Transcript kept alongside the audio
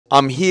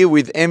I'm here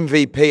with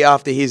MVP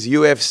after his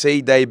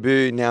UFC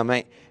debut. Now,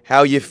 mate, how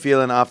are you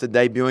feeling after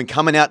debuting,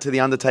 coming out to the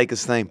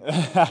Undertaker's theme?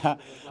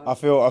 I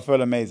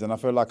feel amazing. I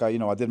feel like I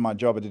did my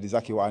job. I did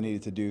exactly what I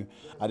needed to do.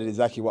 I did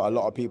exactly what a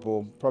lot of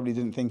people probably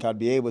didn't think I'd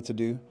be able to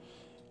do.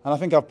 And I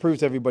think I've proved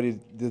to everybody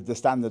the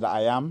standard that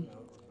I am.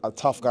 A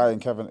tough guy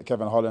in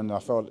Kevin Holland. I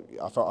felt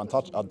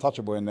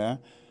untouchable in there.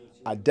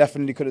 I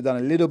definitely could have done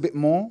a little bit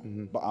more,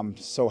 but I'm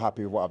so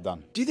happy with what I've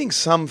done. Do you think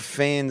some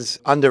fans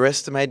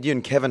underestimated you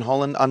and Kevin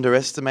Holland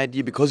underestimated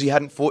you because you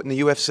hadn't fought in the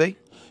UFC?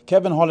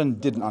 Kevin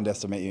Holland didn't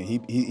underestimate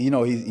you.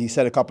 He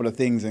said a couple of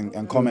things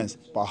and comments,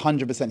 but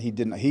 100% he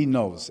didn't. He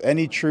knows.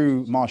 Any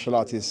true martial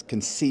artist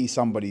can see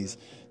somebody's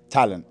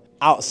talent.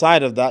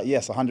 Outside of that,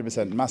 yes,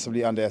 100%,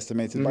 massively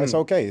underestimated, but it's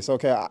okay. It's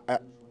okay.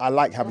 I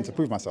like having to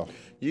prove myself.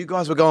 You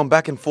guys were going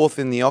back and forth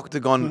in the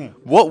octagon.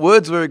 What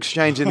words were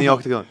exchanged in the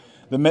octagon?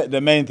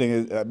 The main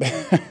thing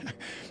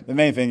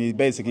is he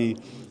basically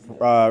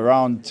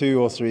round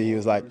 2 or 3 he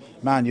was like,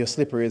 man, you're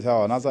slippery as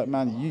hell, and I was like,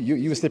 man,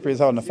 you were slippery as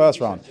hell in the first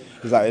round.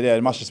 He's like, yeah,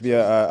 it must just be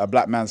a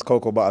black man's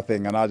cocoa butter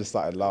thing, and I just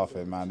started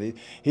laughing, man.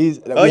 You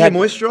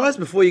moisturise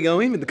before you go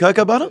in with the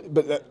cocoa butter?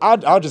 But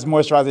I'll just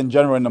moisturise in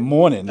general in the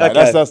morning. Like,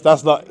 okay.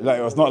 That's not like,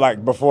 it's not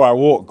like before I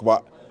walk,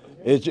 but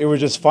it was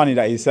just funny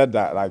that he said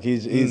that. Like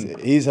he's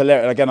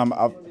hilarious. Again,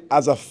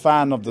 as a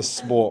fan of the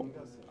sport,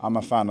 I'm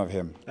a fan of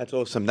him. That's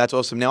awesome. That's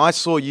awesome. Now, I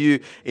saw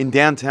you in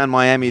downtown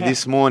Miami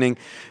this morning.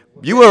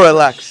 You were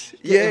relaxed.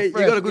 Yeah, you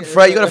got a good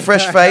fade. You got a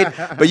fresh fade,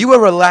 but you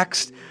were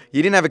relaxed.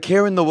 You didn't have a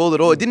care in the world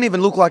at all. It didn't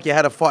even look like you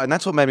had a fight, and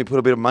that's what made me put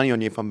a bit of money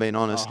on you, if I'm being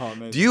honest.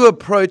 Do you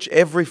approach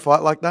every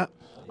fight like that?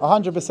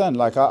 100%.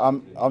 Like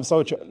I'm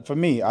so for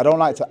me, I don't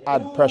like to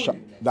add pressure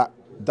that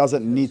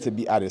doesn't need to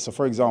be added. So,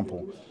 for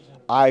example,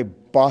 I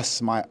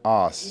bust my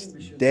ass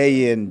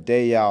day in,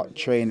 day out,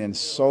 training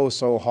so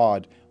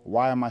hard.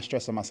 Why am I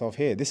stressing myself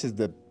here? This is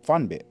the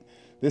fun bit.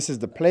 This is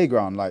the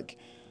playground.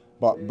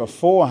 But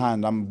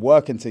beforehand, I'm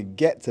working to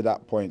get to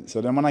that point. So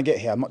then when I get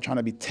here, I'm not trying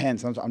to be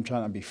tense. I'm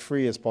trying to be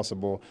free as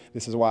possible.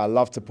 This is why I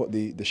love to put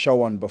the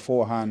show on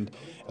beforehand.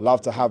 I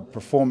love to have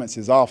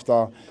performances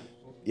after.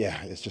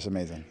 Yeah, it's just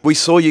amazing. We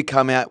saw you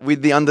come out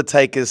with the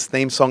Undertaker's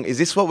theme song. Is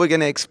this what we're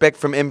going to expect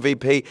from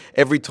MVP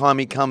every time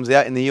he comes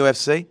out in the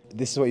UFC?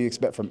 This is what you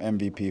expect from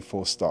MVP,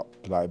 full stop.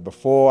 Like,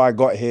 before I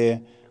got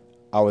here,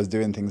 I was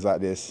doing things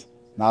like this.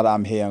 Now that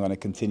I'm here, I'm going to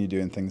continue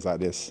doing things like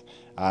this.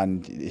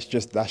 And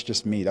that's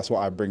just me. That's what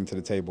I bring to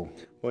the table.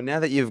 Well,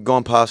 now that you've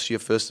gone past your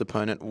first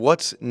opponent,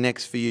 what's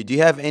next for you? Do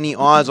you have any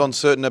eyes on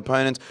certain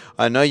opponents?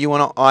 I know you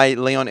want to eye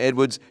Leon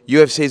Edwards.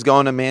 UFC's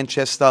going to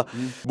Manchester.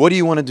 What do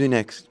you want to do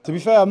next? To be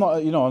fair, I'm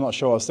not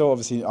sure.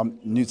 I'm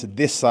new to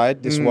this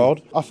side, this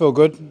world. I feel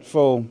good.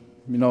 Feel,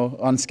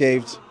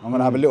 unscathed. I'm going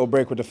to have a little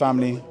break with the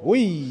family.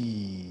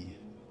 Whee!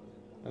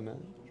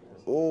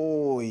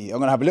 Oh, I'm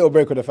going to have a little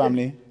break with the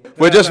family.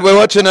 We're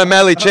watching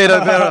O'Malley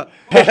Cheeto Vera.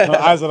 My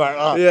eyes are like,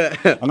 oh. Yeah.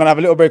 I'm going to have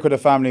a little break with the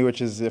family, which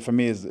is, for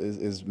me,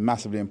 is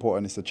massively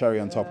important. It's the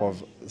cherry on top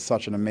of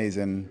such an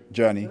amazing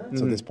journey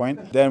to this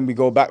point. Then we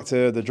go back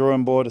to the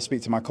drawing board to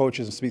speak to my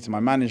coaches and speak to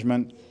my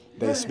management.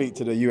 They speak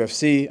to the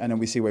UFC, and then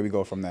we see where we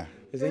go from there.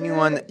 Is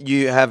anyone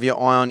you have your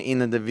eye on in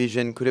the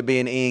division? Could it be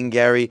an Ian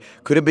Gary?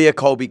 Could it be a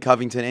Colby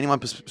Covington? Anyone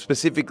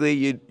specifically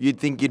you'd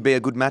think you'd be a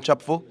good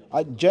matchup for?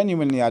 I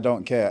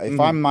don't care. If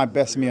I'm my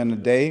best me on the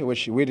day,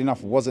 which weird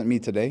enough wasn't me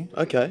today.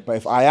 Okay. But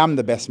if I am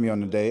the best me on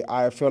the day,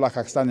 I feel like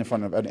I stand in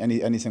front of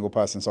any single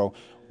person. So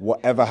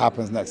whatever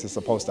happens next is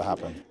supposed to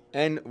happen.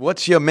 And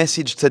what's your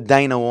message to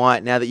Dana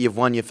White now that you've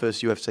won your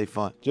first UFC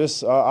fight?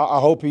 Just I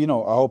hope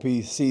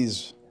he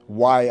sees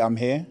why I'm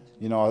here.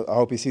 I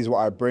hope he sees what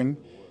I bring.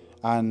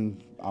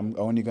 And I'm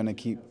only going to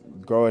keep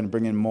growing,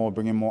 bringing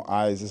more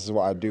eyes. This is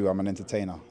what I do. I'm an entertainer.